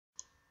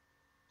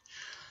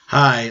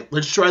Hi,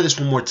 let's try this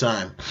one more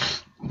time.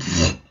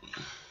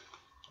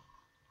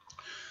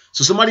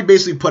 So somebody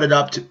basically put it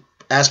up to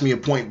ask me a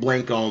point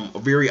blank a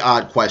very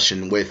odd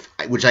question with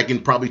which I can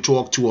probably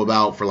talk to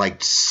about for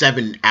like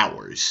 7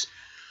 hours.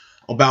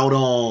 About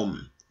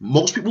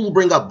most people who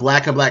bring up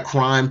black on black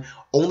crime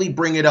only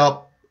bring it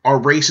up are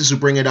racists who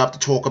bring it up to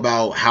talk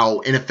about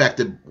how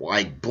ineffective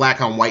like black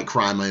on white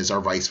crime is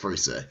or vice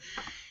versa.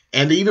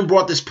 And they even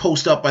brought this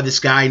post up by this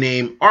guy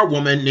named R.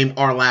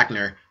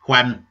 Lackner, who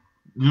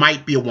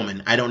might be a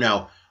woman. I don't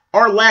know.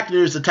 R.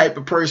 Lackner is the type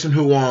of person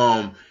who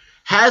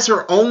has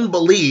her own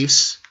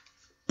beliefs,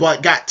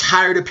 but got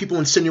tired of people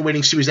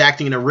insinuating she was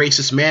acting in a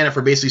racist manner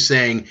for basically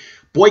saying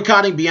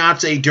boycotting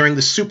Beyonce during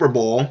the Super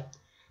Bowl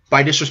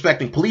by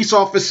disrespecting police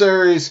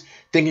officers,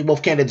 thinking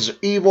both candidates are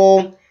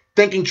evil,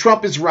 thinking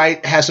Trump is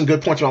right, has some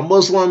good points about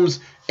Muslims,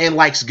 and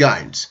likes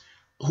guns.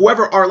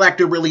 Whoever R.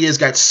 Lackner really is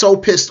got so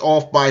pissed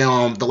off by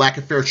the lack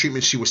of fair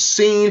treatment she was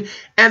seeing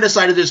and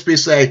decided to just be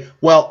say,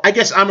 well, I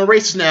guess I'm a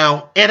racist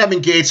now and I'm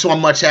engaged, so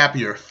I'm much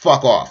happier.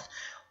 Fuck off.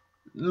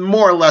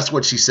 More or less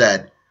what she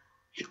said.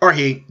 Or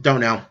he, don't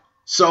know.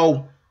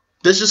 So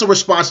this is just a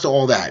response to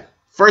all that.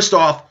 First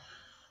off,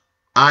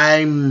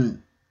 I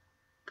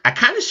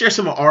kind of share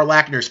some of R.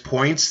 Lackner's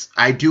points.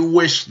 I do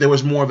wish there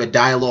was more of a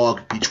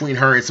dialogue between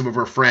her and some of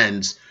her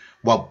friends.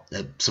 Well,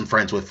 some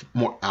friends with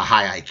more a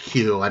high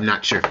IQ. I'm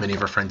not sure if many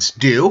of her friends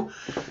do.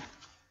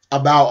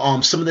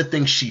 About some of the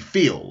things she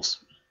feels.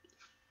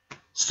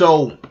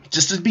 So,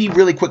 just to be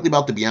really quickly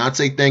about the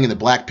Beyonce thing and the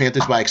Black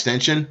Panthers by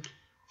extension.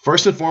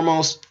 First and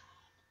foremost,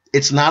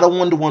 it's not a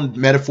one-to-one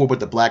metaphor with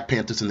the Black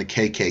Panthers and the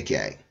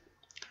KKK.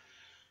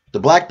 The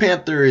Black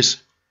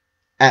Panthers,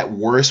 at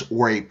worst,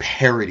 were a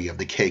parody of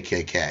the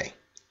KKK.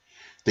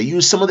 They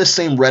use some of the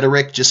same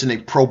rhetoric, just in a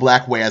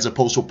pro-black way as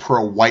opposed to a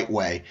pro-white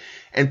way.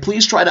 And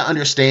please try to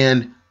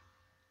understand.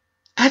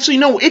 Actually,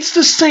 no, it's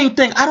the same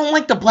thing. I don't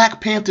like the Black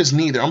Panthers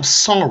neither. I'm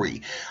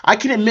sorry. I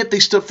can admit they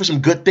stood for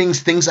some good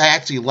things I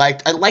actually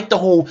liked. I like the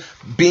whole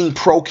being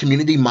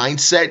pro-community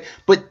mindset.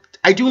 But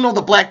I do know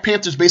the Black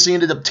Panthers basically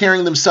ended up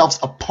tearing themselves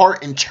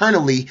apart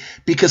internally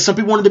because some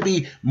people wanted to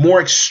be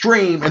more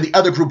extreme and the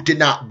other group did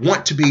not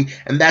want to be.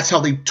 And that's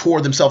how they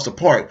tore themselves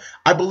apart.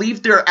 I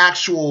believe their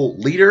actual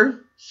leader,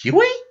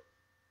 Huey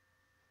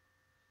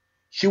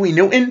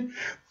Newton,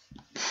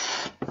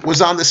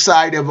 was on the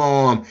side of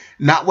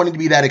not wanting to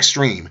be that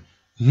extreme.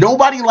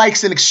 Nobody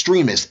likes an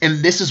extremist, and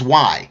this is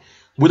why.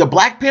 Where the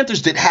Black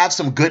Panthers did have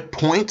some good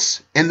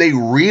points, and they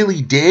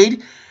really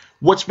did,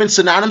 what's been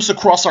synonymous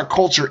across our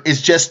culture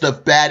is just the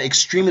bad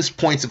extremist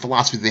points and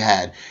philosophies they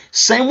had.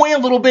 Same way a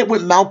little bit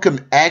with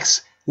Malcolm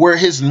X, where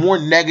his more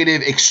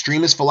negative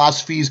extremist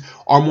philosophies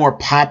are more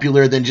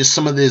popular than just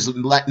some of his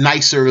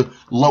nicer,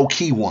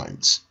 low-key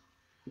ones.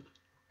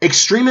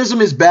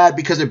 Extremism is bad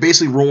because it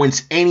basically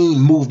ruins any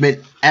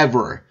movement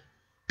ever.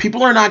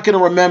 People are not going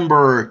to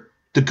remember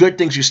the good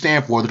things you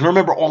stand for. They're going to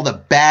remember all the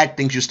bad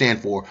things you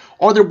stand for.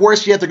 Or the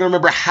worst yet, they're going to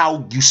remember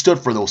how you stood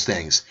for those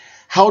things.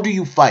 How do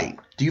you fight?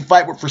 Do you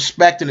fight with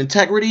respect and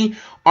integrity?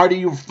 Or do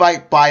you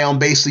fight by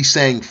basically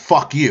saying,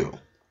 fuck you?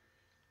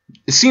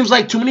 It seems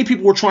like too many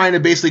people were trying to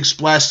basically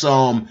express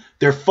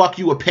their fuck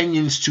you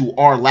opinions to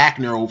R.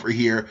 Lackner over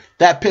here.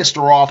 That pissed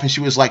her off and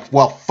she was like,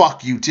 well,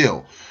 fuck you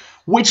too.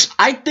 Which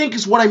I think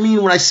is what I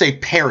mean when I say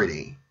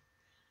parody.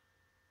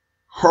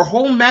 Her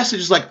whole message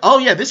is like, oh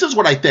yeah, this is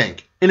what I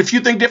think. And if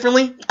you think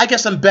differently, I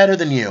guess I'm better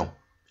than you.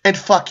 And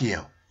fuck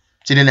you.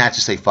 She didn't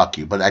actually say fuck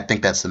you, but I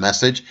think that's the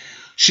message.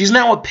 She's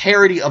now a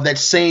parody of that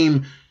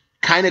same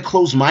kind of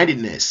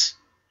closed-mindedness.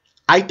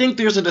 I think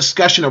there's a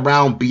discussion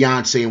around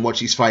Beyonce and what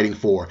she's fighting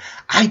for.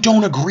 I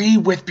don't agree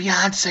with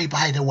Beyonce,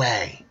 by the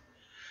way.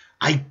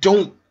 I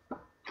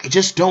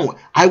just don't.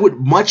 I would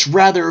much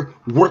rather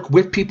work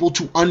with people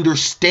to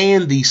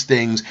understand these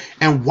things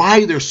and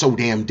why they're so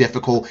damn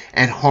difficult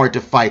and hard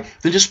to fight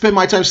than just spend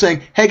my time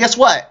saying, hey, guess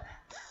what?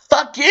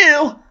 Fuck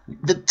you.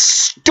 That's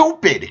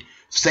stupid.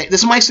 This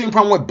is my same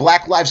problem with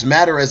Black Lives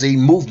Matter as a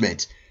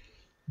movement.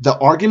 The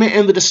argument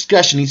and the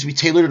discussion needs to be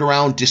tailored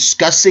around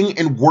discussing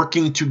and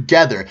working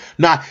together.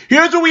 Not,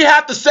 here's what we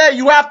have to say.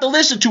 You have to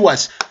listen to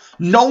us.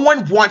 No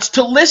one wants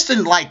to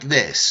listen like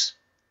this.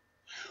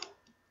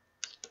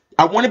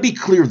 I want to be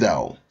clear,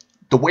 though.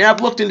 The way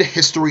I've looked into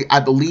history,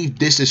 I believe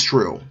this is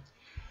true.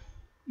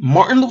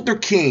 Martin Luther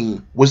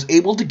King was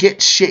able to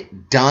get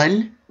shit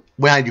done.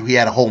 Well, I knew he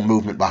had a whole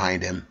movement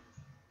behind him.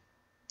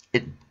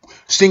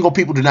 Single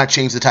people do not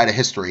change the tide of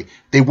history.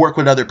 They work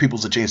with other people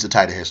to change the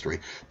tide of history.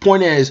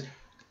 Point is,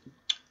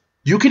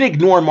 you can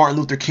ignore Martin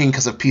Luther King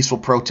because of peaceful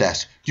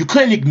protest. You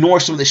couldn't ignore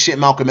some of the shit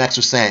Malcolm X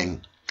was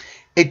saying.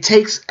 I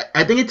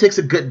think it takes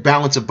a good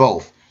balance of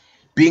both.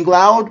 Being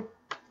loud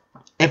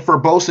and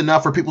verbose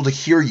enough for people to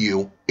hear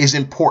you is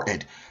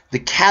important. The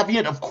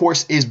caveat, of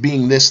course, is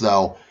being this,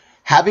 though.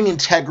 Having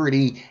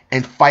integrity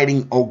and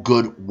fighting a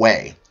good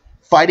way.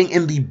 Fighting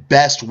in the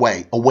best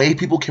way. A way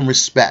people can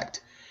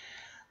respect.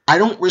 I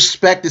don't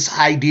respect this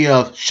idea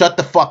of shut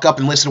the fuck up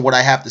and listen to what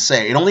I have to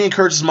say. It only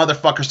encourages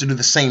motherfuckers to do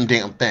the same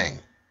damn thing.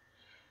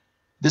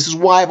 This is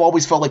why I've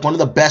always felt like one of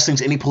the best things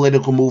any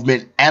political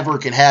movement ever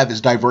can have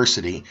is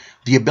diversity.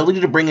 The ability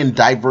to bring in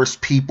diverse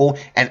people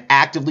and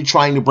actively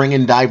trying to bring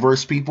in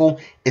diverse people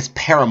is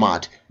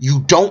paramount. You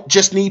don't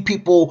just need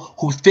people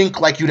who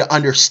think like you to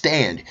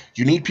understand.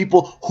 You need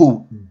people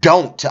who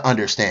don't to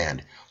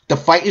understand. The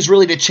fight is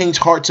really to change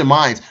hearts and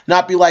minds,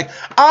 not be like,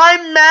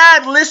 I'm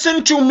mad,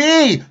 listen to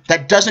me.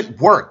 That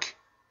doesn't work.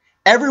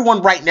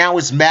 Everyone right now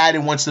is mad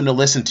and wants them to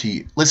listen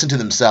to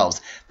themselves.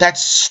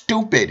 That's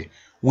stupid.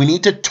 We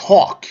need to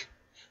talk.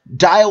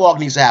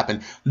 Dialogue needs to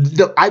happen.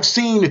 I've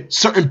seen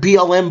certain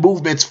BLM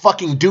movements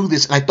fucking do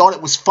this, and I thought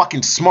it was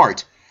fucking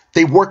smart.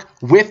 They work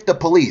with the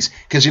police.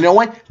 Because you know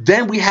what?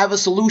 Then we have a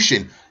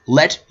solution.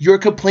 Let your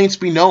complaints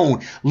be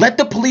known. Let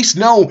the police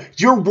know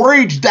you're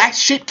worried that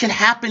shit can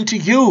happen to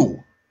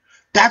you.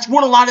 That's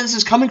where a lot of this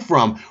is coming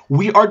from.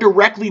 We are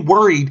directly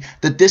worried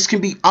that this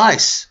can be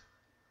us.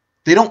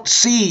 They don't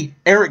see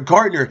Eric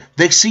Gardner.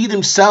 They see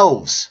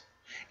themselves.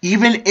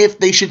 Even if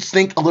they should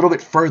think a little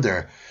bit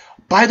further.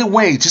 By the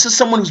way, just as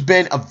someone who's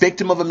been a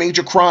victim of a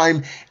major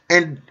crime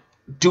and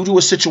due to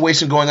a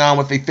situation going on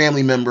with a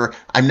family member,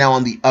 I'm now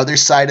on the other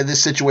side of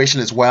this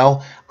situation as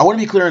well. I want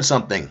to be clear on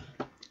something.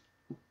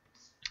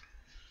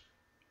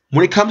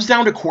 When it comes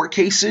down to court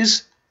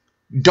cases,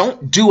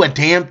 don't do a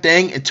damn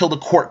thing until the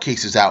court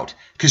case is out,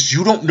 because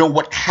you don't know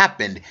what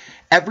happened.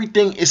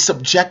 Everything is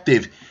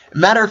subjective.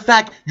 Matter of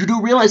fact, you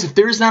do realize if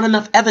there is not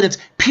enough evidence,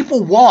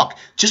 people walk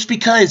just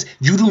because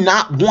you do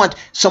not want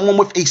someone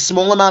with a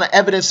small amount of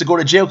evidence to go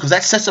to jail, because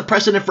that sets a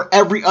precedent for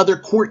every other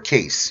court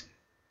case.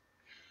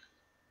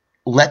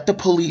 Let the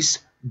police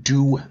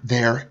do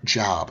their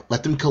job.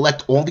 Let them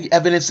collect all the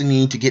evidence they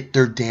need to get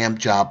their damn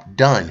job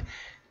done,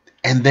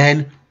 and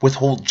then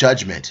withhold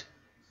judgment.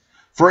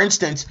 For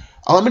instance,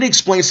 let me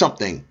explain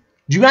something.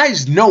 You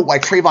guys know why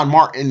Trayvon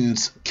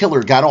Martin's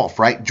killer got off,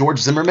 right? George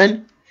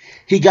Zimmerman?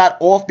 He got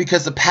off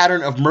because the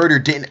pattern of murder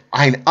didn't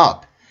line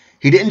up.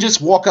 He didn't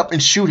just walk up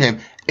and shoot him.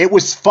 It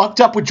was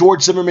fucked up what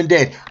George Zimmerman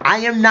did. I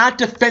am not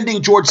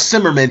defending George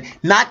Zimmerman,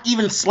 not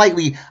even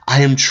slightly.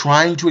 I am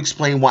trying to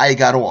explain why he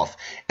got off.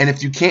 And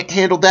if you can't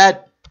handle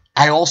that,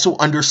 I also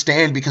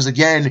understand, because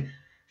again,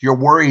 you're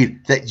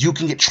worried that you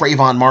can get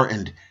Trayvon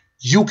Martin.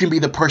 You can be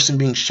the person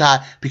being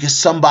shot because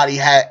somebody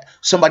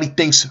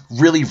thinks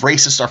really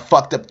racist or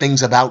fucked up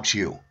things about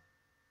you.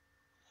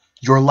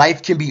 Your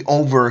life can be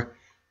over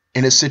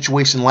in a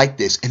situation like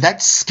this, and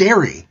that's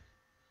scary.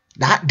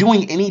 Not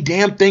doing any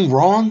damn thing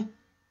wrong.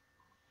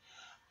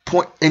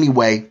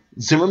 Anyway,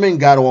 Zimmerman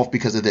got off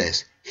because of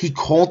this. He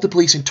called the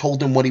police and told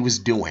them what he was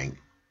doing.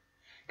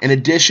 In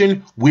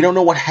addition, we don't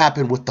know what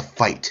happened with the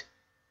fight.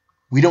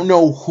 We don't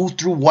know who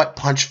threw what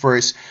punch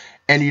first.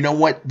 And you know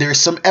what? There's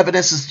some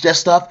evidence to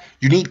suggest stuff.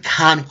 You need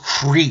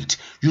concrete.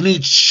 You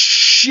need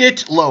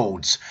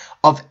shitloads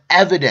of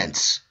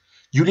evidence.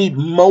 You need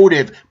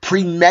motive,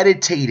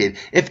 premeditated.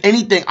 If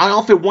anything, I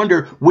often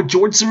wonder, would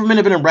George Zimmerman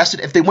have been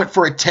arrested if they went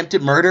for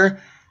attempted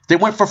murder? They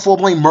went for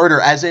full-blown murder,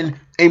 as in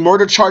a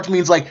murder charge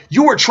means like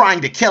you were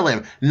trying to kill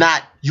him,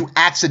 not you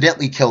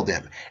accidentally killed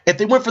him. If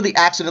they went for the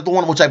accidental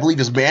one, which I believe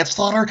is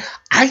manslaughter,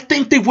 I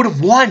think they would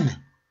have won.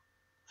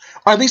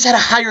 Or at least had a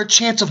higher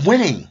chance of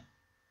winning.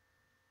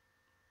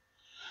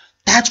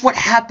 That's what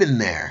happened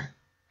there.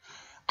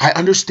 I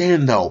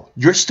understand, though.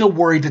 You're still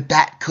worried that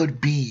that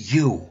could be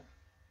you.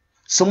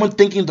 Someone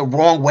thinking the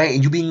wrong way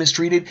and you being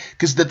mistreated.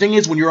 Because the thing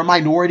is, when you're a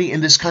minority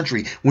in this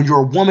country, when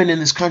you're a woman in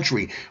this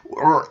country,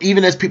 or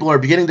even as people are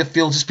beginning to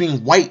feel just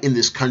being white in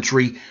this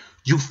country,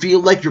 you feel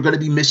like you're going to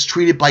be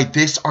mistreated by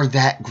this or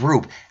that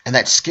group. And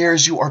that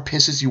scares you or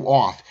pisses you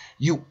off.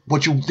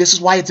 This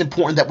is why it's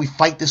important that we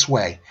fight this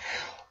way.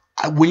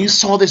 When you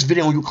saw this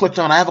video and you clicked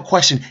on, I have a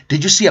question.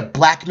 Did you see a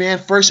black man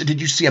first or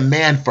did you see a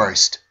man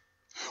first?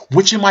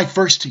 Which am I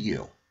first to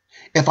you?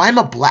 If I'm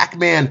a black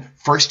man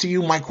first to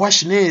you, my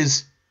question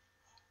is,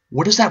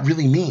 what does that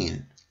really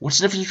mean? What's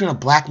the difference between a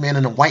black man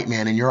and a white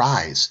man in your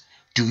eyes?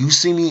 Do you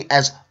see me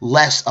as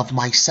less of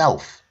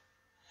myself?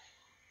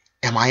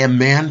 Am I a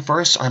man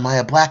first or am I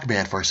a black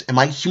man first? Am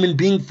I a human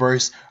being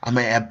first or am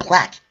I a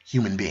black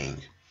human being?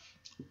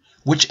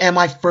 Which am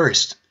I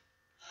first?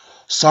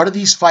 Start of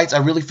these fights, I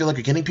really feel like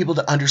you're getting people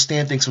to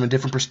understand things from a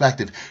different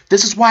perspective.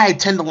 This is why I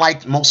tend to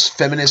like most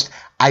feminist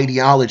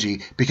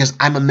ideology, because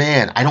I'm a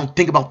man. I don't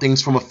think about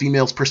things from a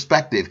female's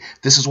perspective.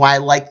 This is why I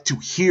like to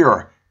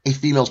hear a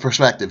female's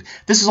perspective.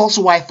 This is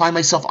also why I find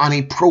myself on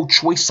a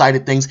pro-choice side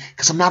of things,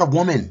 because I'm not a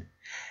woman.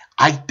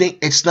 I think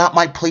it's not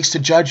my place to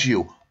judge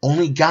you.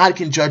 Only God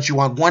can judge you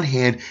on one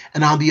hand,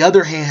 and on the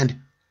other hand,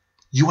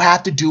 you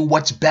have to do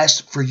what's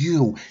best for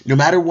you. No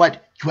matter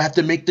what, you have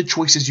to make the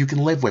choices you can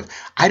live with.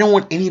 I don't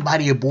want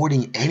anybody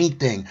aborting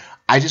anything.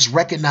 I just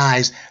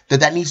recognize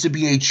that that needs to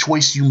be a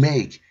choice you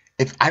make.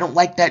 If I don't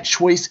like that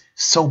choice,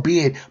 so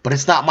be it. But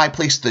it's not my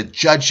place to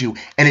judge you.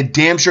 And it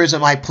damn sure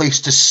isn't my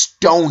place to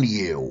stone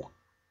you.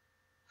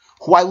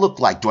 Who I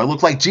look like? Do I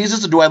look like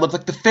Jesus or do I look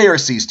like the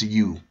Pharisees to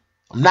you?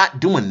 I'm not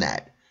doing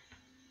that.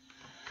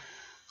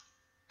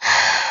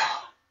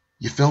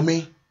 You feel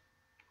me?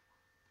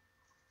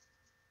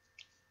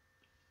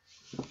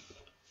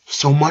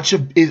 So much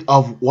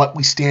of what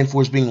we stand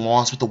for is being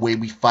lost with the way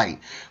we fight.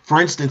 For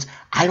instance,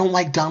 I don't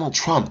like Donald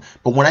Trump,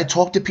 but when I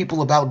talk to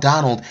people about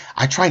Donald,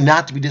 I try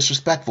not to be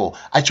disrespectful.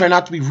 I try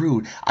not to be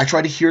rude. I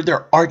try to hear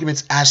their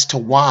arguments as to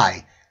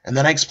why. And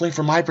then I explain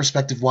from my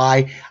perspective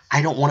why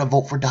I don't want to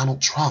vote for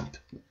Donald Trump.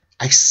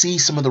 I see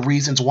some of the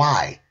reasons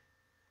why.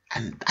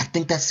 And I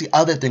think that's the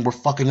other thing we're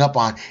fucking up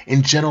on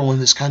in general in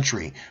this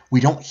country. We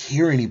don't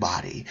hear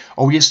anybody,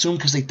 or we assume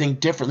because they think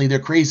differently they're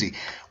crazy.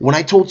 When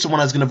I told someone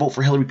I was going to vote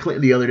for Hillary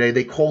Clinton the other day,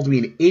 they called me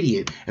an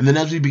idiot. And then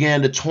as we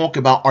began to talk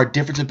about our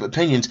difference of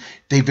opinions,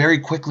 they very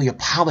quickly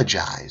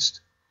apologized.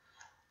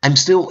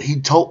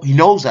 He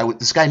knows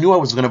this guy knew I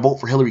was going to vote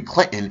for Hillary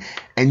Clinton,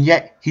 and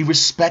yet he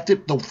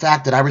respected the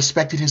fact that I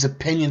respected his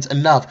opinions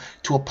enough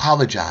to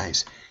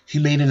apologize. He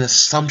made an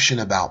assumption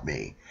about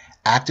me,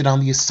 acted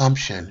on the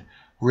assumption,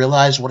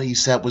 realized what he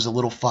said was a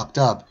little fucked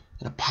up,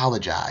 and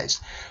apologized.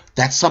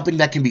 That's something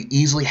that can be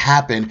easily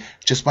happen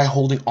just by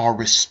holding our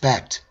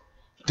respect.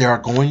 There are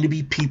going to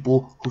be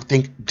people who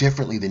think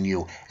differently than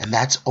you, and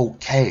that's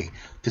okay.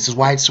 This is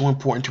why it's so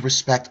important to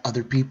respect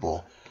other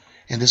people.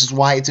 And this is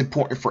why it's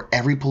important for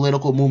every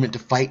political movement to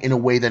fight in a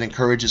way that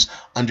encourages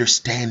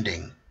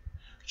understanding.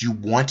 You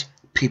want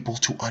people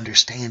to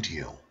understand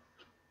you.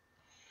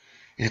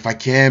 And if I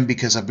can,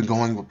 because I've been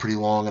going pretty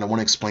long and I want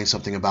to explain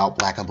something about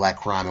black on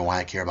black crime and why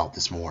I care about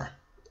this more.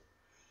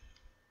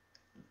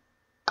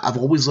 I've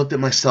always looked at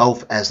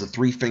myself as the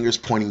three fingers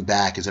pointing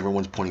back as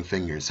everyone's pointing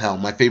fingers. Hell,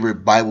 my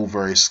favorite Bible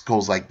verse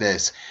goes like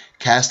this: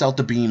 cast out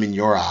the beam in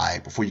your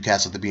eye before you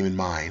cast out the beam in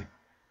mine.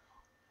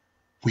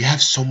 We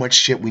have so much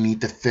shit we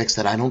need to fix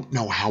that I don't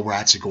know how we're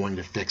actually going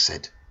to fix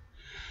it.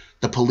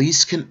 The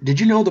police can... Did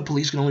you know the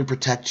police can only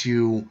protect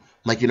you,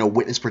 like,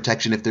 witness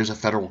protection if there's a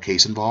federal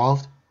case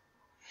involved?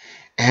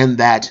 And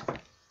that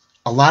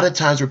a lot of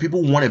times where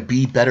people want to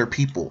be better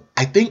people,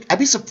 I think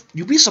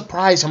you'd be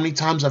surprised how many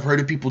times I've heard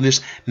of people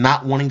just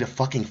not wanting to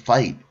fucking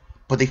fight,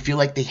 but they feel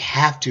like they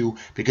have to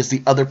because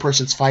the other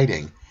person's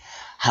fighting.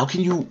 How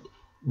can you...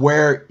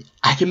 Where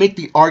I can make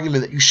the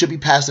argument that you should be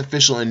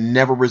pacifist and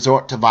never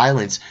resort to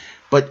violence,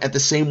 but at the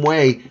same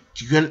way,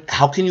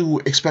 how can you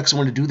expect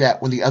someone to do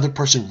that when the other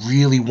person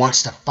really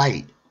wants to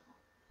fight?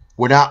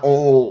 We're not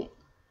all...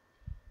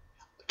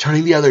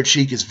 Turning the other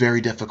cheek is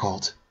very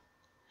difficult.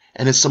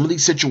 And in some of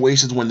these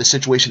situations, when the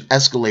situation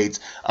escalates,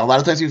 a lot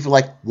of times you feel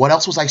like, what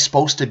else was I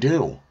supposed to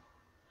do?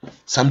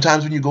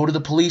 Sometimes when you go to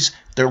the police,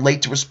 they're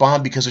late to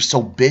respond because they're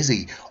so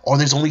busy, or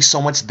there's only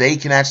so much they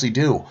can actually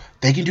do.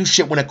 They can do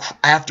shit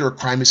after a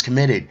crime is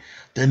committed.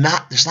 There's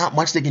not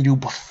much they can do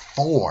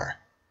before.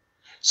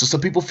 So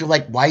some people feel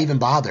like, why even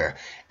bother?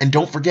 And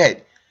don't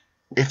forget,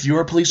 if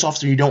you're a police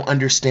officer and you don't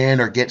understand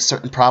or get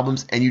certain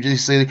problems, and you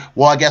just say,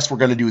 well, I guess we're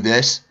going to do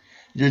this,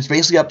 it's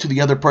basically up to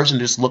the other person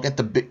to just look at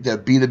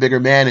be the bigger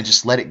man and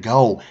just let it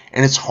go.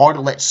 And it's hard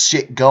to let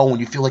shit go when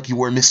you feel like you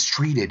were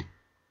mistreated.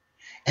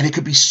 And it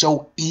could be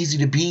so easy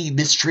to be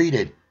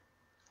mistreated.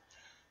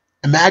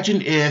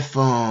 Imagine if,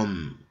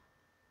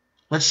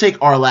 let's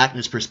take R.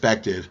 Lackner's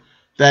perspective.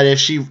 That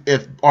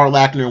if R.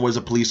 Lackner was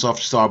a police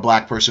officer, saw a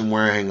black person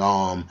wearing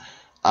a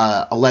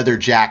leather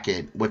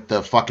jacket with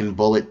the fucking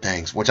bullet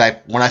things, which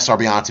when I saw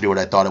Beyonce do it,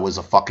 I thought it was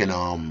a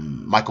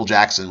fucking Michael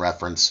Jackson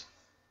reference.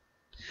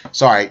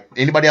 Sorry,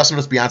 anybody else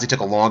notice Beyonce took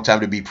a long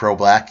time to be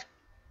pro-black?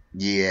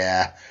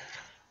 Yeah.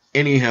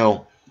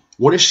 Anyhow,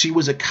 what if she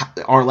was or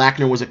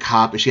Lackner was a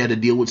cop and she had to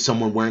deal with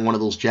someone wearing one of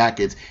those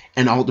jackets,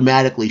 and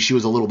automatically she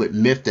was a little bit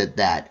miffed at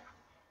that,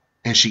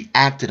 and she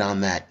acted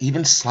on that,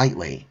 even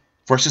slightly,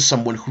 versus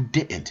someone who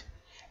didn't?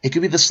 It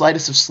could be the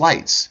slightest of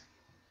slights.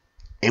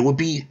 It would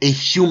be a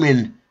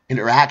human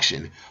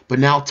interaction, but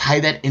now tie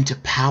that into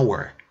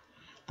power.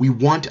 We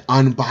want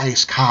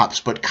unbiased cops,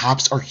 but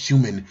cops are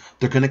human.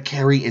 They're going to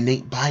carry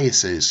innate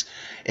biases.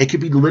 It could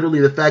be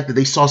literally the fact that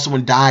they saw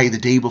someone die the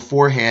day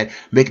beforehand,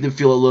 making them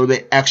feel a little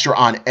bit extra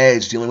on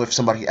edge dealing with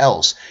somebody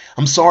else.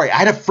 I'm sorry, I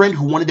had a friend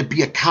who wanted to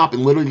be a cop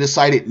and literally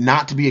decided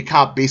not to be a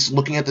cop based on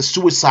looking at the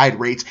suicide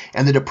rates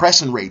and the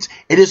depression rates.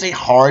 It is a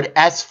hard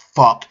as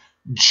fuck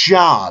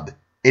job.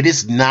 It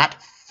is not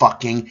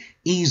fucking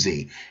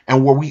easy.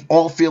 And where we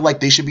all feel like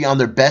they should be on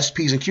their best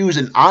P's and Q's,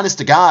 and honest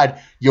to God,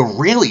 you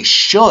really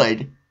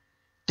should,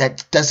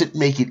 that doesn't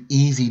make it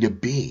easy to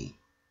be.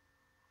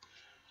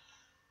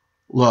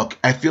 Look,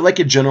 I feel like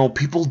in general,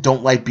 people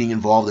don't like being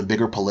involved in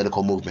bigger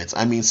political movements.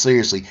 I mean,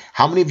 seriously,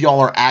 how many of y'all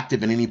are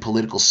active in any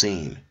political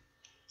scene?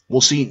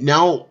 Well, see,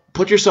 now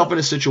put yourself in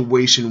a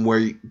situation where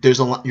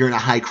you're in a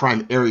high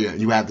crime area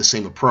and you have the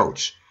same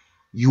approach.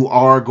 You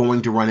are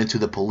going to run into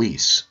the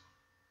police.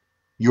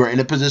 You are in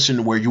a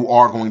position where you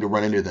are going to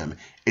run into them.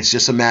 It's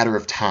just a matter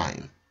of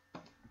time.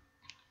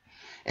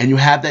 And you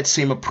have that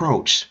same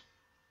approach.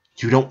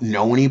 You don't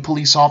know any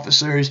police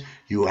officers.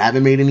 You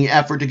haven't made any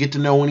effort to get to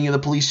know any of the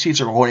police chiefs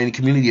or hold any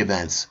community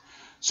events.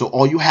 So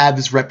all you have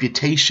is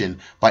reputation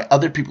by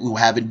other people who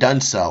haven't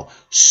done so.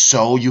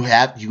 So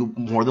you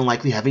more than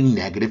likely have a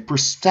negative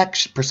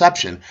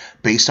perception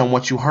based on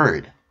what you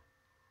heard.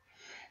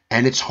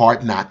 And it's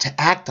hard not to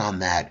act on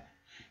that.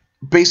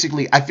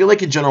 basically, I feel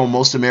like in general,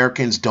 most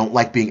Americans don't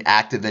like being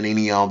active in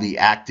any of the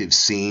active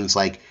scenes,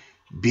 like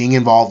being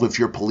involved with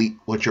your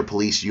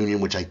police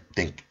union, which I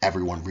think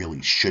everyone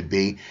really should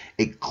be.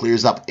 It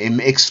clears up, it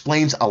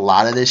explains a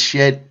lot of this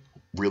shit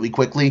really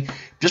quickly.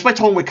 Just by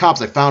talking with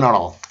cops, I found out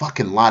a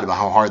fucking lot about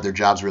how hard their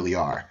jobs really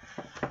are.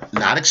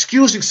 Not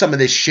excusing some of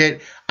this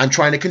shit, I'm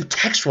trying to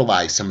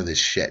contextualize some of this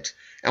shit.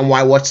 And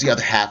what's the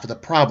other half of the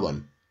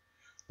problem?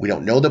 We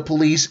don't know the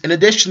police. In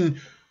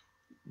addition,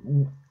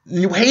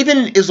 New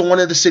Haven is one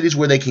of the cities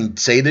where they can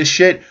say this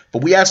shit,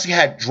 but we actually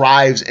had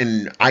drives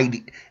and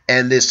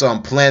this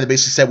plan that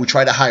basically said we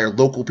try to hire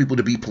local people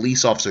to be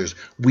police officers.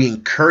 We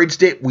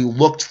encouraged it. We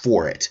looked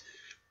for it.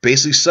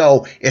 Basically,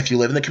 so if you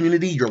live in the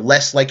community, you're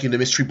less likely to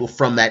mistreat people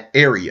from that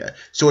area.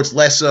 So it's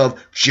less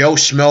of Joe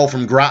Schmo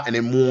from Groton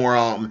and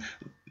more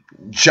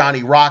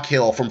Johnny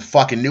Rockhill from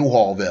fucking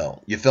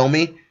Newhallville. You feel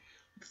me?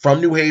 From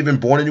New Haven,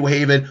 born in New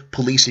Haven,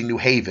 policing New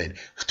Haven.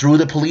 Through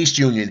the police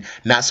union,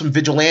 not some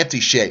vigilante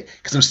shit.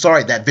 Because I'm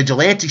sorry, that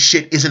vigilante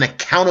shit isn't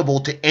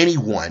accountable to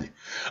anyone.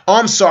 Oh,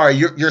 I'm sorry,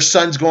 your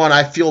son's gone,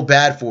 I feel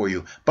bad for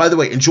you. By the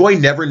way, enjoy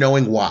never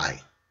knowing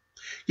why.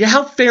 Yeah,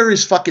 how fair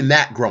is fucking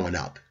that growing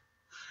up?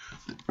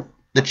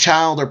 The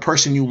child or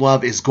person you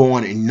love is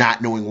gone and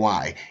not knowing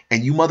why.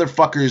 And you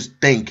motherfuckers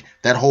think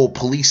that whole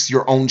police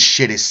your own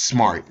shit is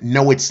smart.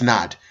 No, it's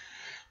not.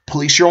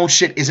 Police your own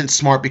shit isn't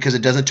smart because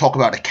it doesn't talk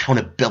about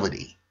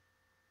accountability.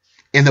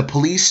 And the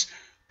police,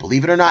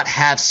 believe it or not,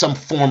 have some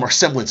form or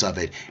semblance of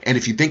it. And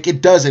if you think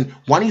it doesn't,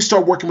 why don't you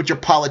start working with your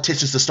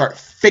politicians to start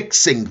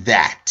fixing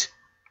that?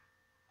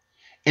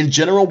 In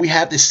general, we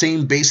have the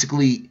same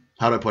basically,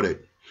 how do I put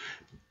it?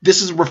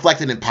 This is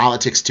reflected in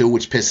politics too,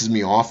 which pisses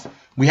me off.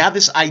 We have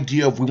this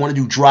idea of we want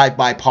to do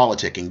drive-by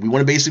politicking. We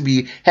want to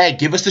basically be, hey,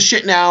 give us the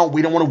shit now.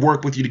 We don't want to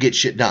work with you to get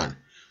shit done.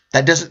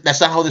 That's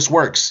not how this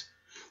works.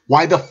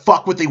 Why the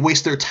fuck would they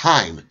waste their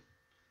time?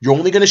 You're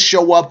only going to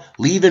show up,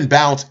 leave and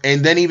bounce,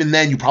 and then even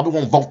then, you probably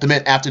won't vote them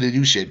in after they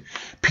do shit.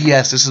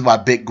 P.S. This is my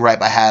big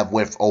gripe I have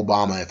with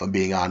Obama, if I'm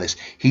being honest.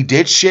 He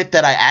did shit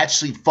that I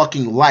actually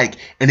fucking like,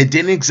 and it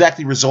didn't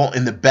exactly result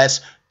in the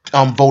best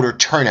voter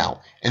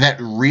turnout. And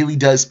that really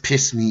does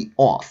piss me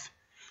off.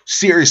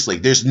 Seriously,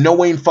 there's no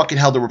way in fucking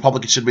hell the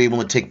Republicans should be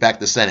able to take back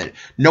the Senate.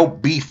 No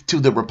beef to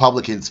the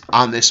Republicans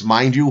on this,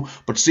 mind you.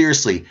 But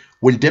seriously,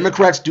 when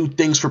Democrats do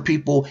things for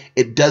people,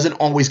 it doesn't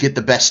always get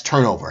the best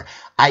turnover.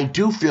 I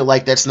do feel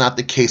like that's not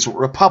the case with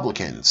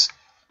Republicans.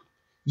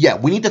 Yeah,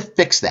 we need to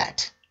fix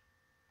that.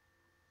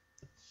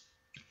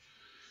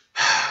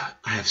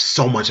 I have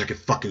so much I could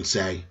fucking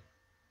say.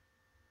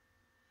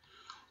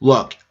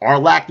 Look, R.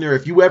 Lackner,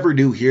 if you ever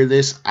do hear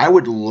this, I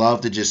would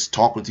love to just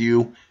talk with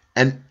you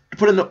and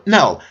put in the...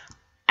 No,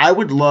 I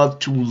would love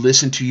to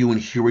listen to you and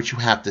hear what you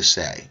have to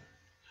say.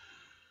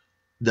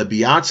 The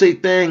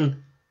Beyonce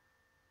thing,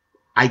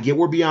 I get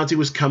where Beyonce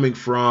was coming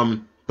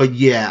from, but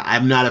yeah,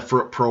 I'm not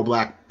a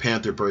pro-Black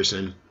Panther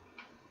person.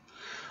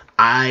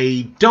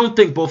 I don't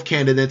think both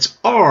candidates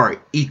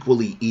are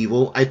equally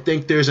evil. I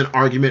think there's an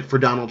argument for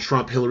Donald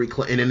Trump, Hillary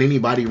Clinton, and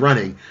anybody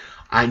running.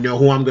 I know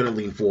who I'm going to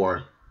lean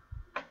for.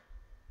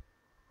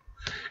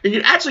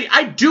 And actually,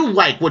 I do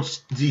like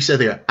what he said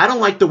there. I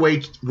don't like the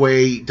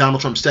way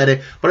Donald Trump said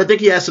it, but I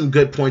think he has some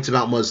good points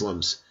about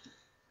Muslims.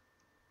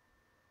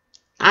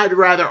 I'd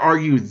rather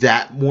argue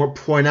that more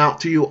point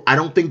out to you. I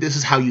don't think this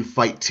is how you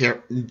fight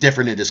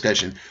different in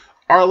discussion.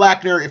 R.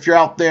 Lackner, if you're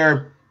out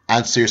there,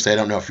 and seriously, I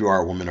don't know if you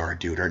are a woman or a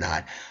dude or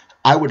not.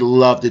 I would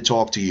love to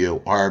talk to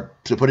you, or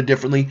to put it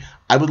differently,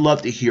 I would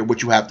love to hear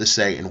what you have to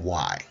say and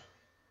why.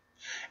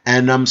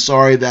 And I'm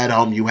sorry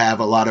that you have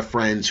a lot of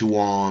friends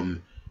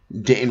who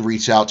didn't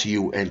reach out to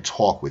you and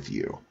talk with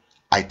you.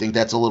 I think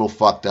that's a little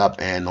fucked up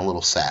and a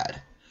little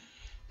sad.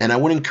 And I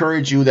would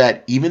encourage you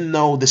that even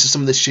though this is some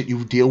of the shit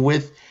you deal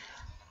with,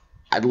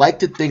 I'd like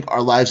to think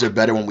our lives are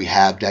better when we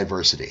have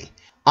diversity.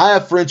 I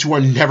have friends who are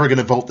never going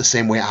to vote the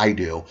same way I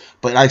do,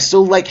 but I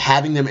still like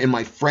having them in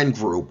my friend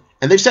group.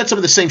 And they've said some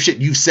of the same shit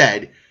you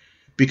said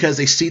because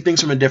they see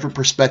things from a different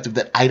perspective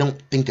that I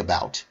don't think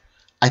about.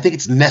 I think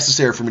it's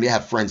necessary for me to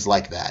have friends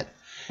like that.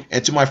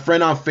 And to my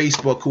friend on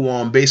Facebook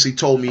who basically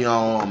told me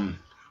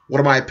what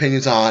are my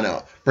opinions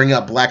on bringing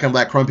up black on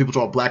black crime, people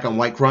talk black on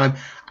white crime,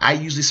 I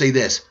usually say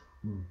this: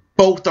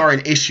 both are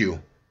an issue.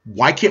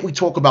 Why can't we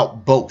talk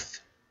about both?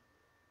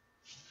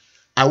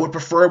 I would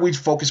prefer we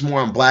focus more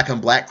on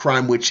black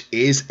crime, which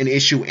is an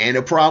issue and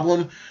a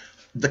problem.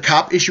 The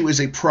cop issue is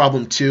a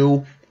problem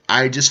too.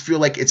 I just feel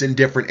like it's in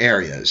different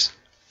areas.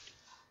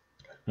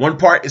 One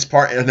part is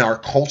part in our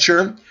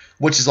culture,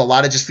 which is a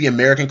lot of just the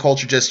American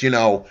culture, just, in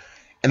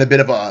a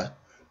bit of a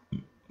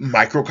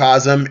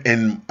microcosm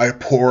and a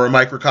poorer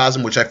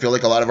microcosm, which I feel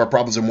like a lot of our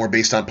problems are more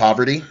based on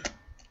poverty.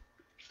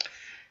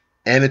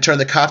 And in turn,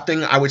 the cop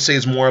thing, I would say,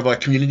 is more of a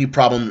community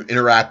problem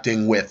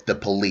interacting with the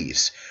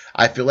police.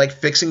 I feel like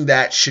fixing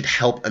that should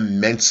help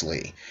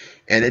immensely.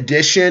 In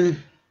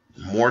addition,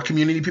 more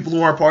community people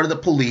who are part of the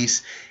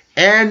police.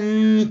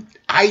 And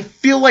I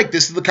feel like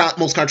this is the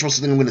most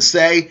controversial thing I'm going to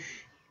say.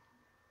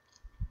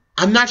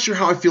 I'm not sure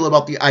how I feel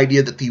about the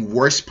idea that the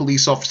worst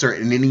police officer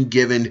in any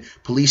given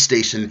police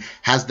station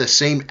has the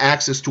same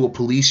access to a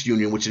police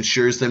union, which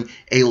ensures them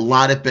a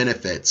lot of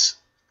benefits.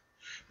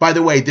 By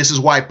the way, this is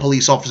why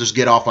police officers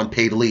get off on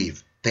paid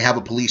leave. They have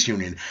a police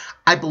union.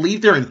 I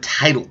believe they're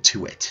entitled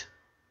to it.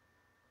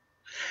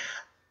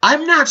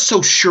 I'm not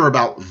so sure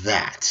about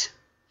that,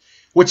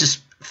 which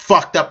is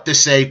fucked up to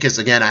say because,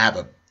 again, I have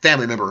a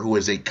family member who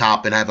is a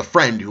cop and I have a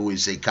friend who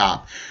is a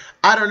cop.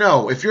 I don't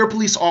know. If you're a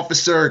police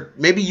officer,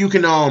 maybe you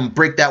can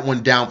break that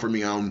one down for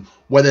me on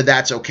whether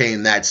that's okay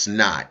and that's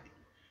not.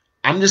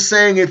 I'm just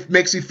saying it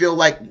makes me feel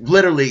like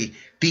literally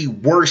the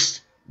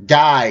worst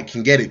guy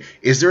can get it.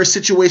 Is there a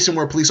situation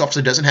where a police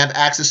officer doesn't have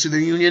access to their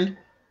union?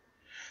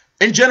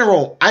 In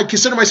general, I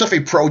consider myself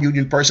a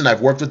pro-union person. I've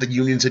worked with the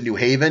unions in New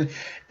Haven.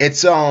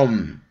 It's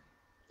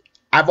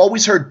I've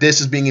always heard this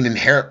as being an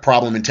inherent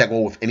problem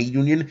integral with any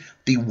union.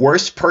 The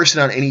worst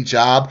person on any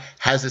job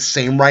has the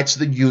same rights to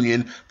the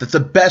union that the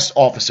best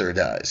officer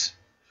does,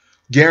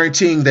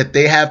 guaranteeing that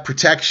they have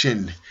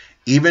protection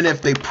even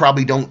if they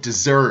probably don't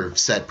deserve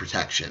said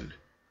protection.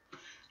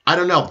 I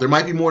don't know. There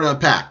might be more to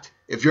unpack.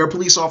 If you're a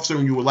police officer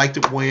and you would like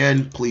to weigh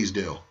in, please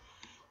do.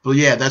 But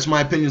yeah, that's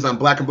my opinions on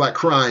black and black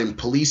crime,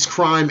 police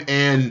crime,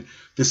 and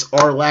this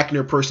R.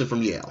 Lackner person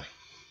from Yale.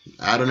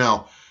 I don't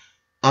know.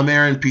 I'm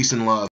Aaron. Peace and love.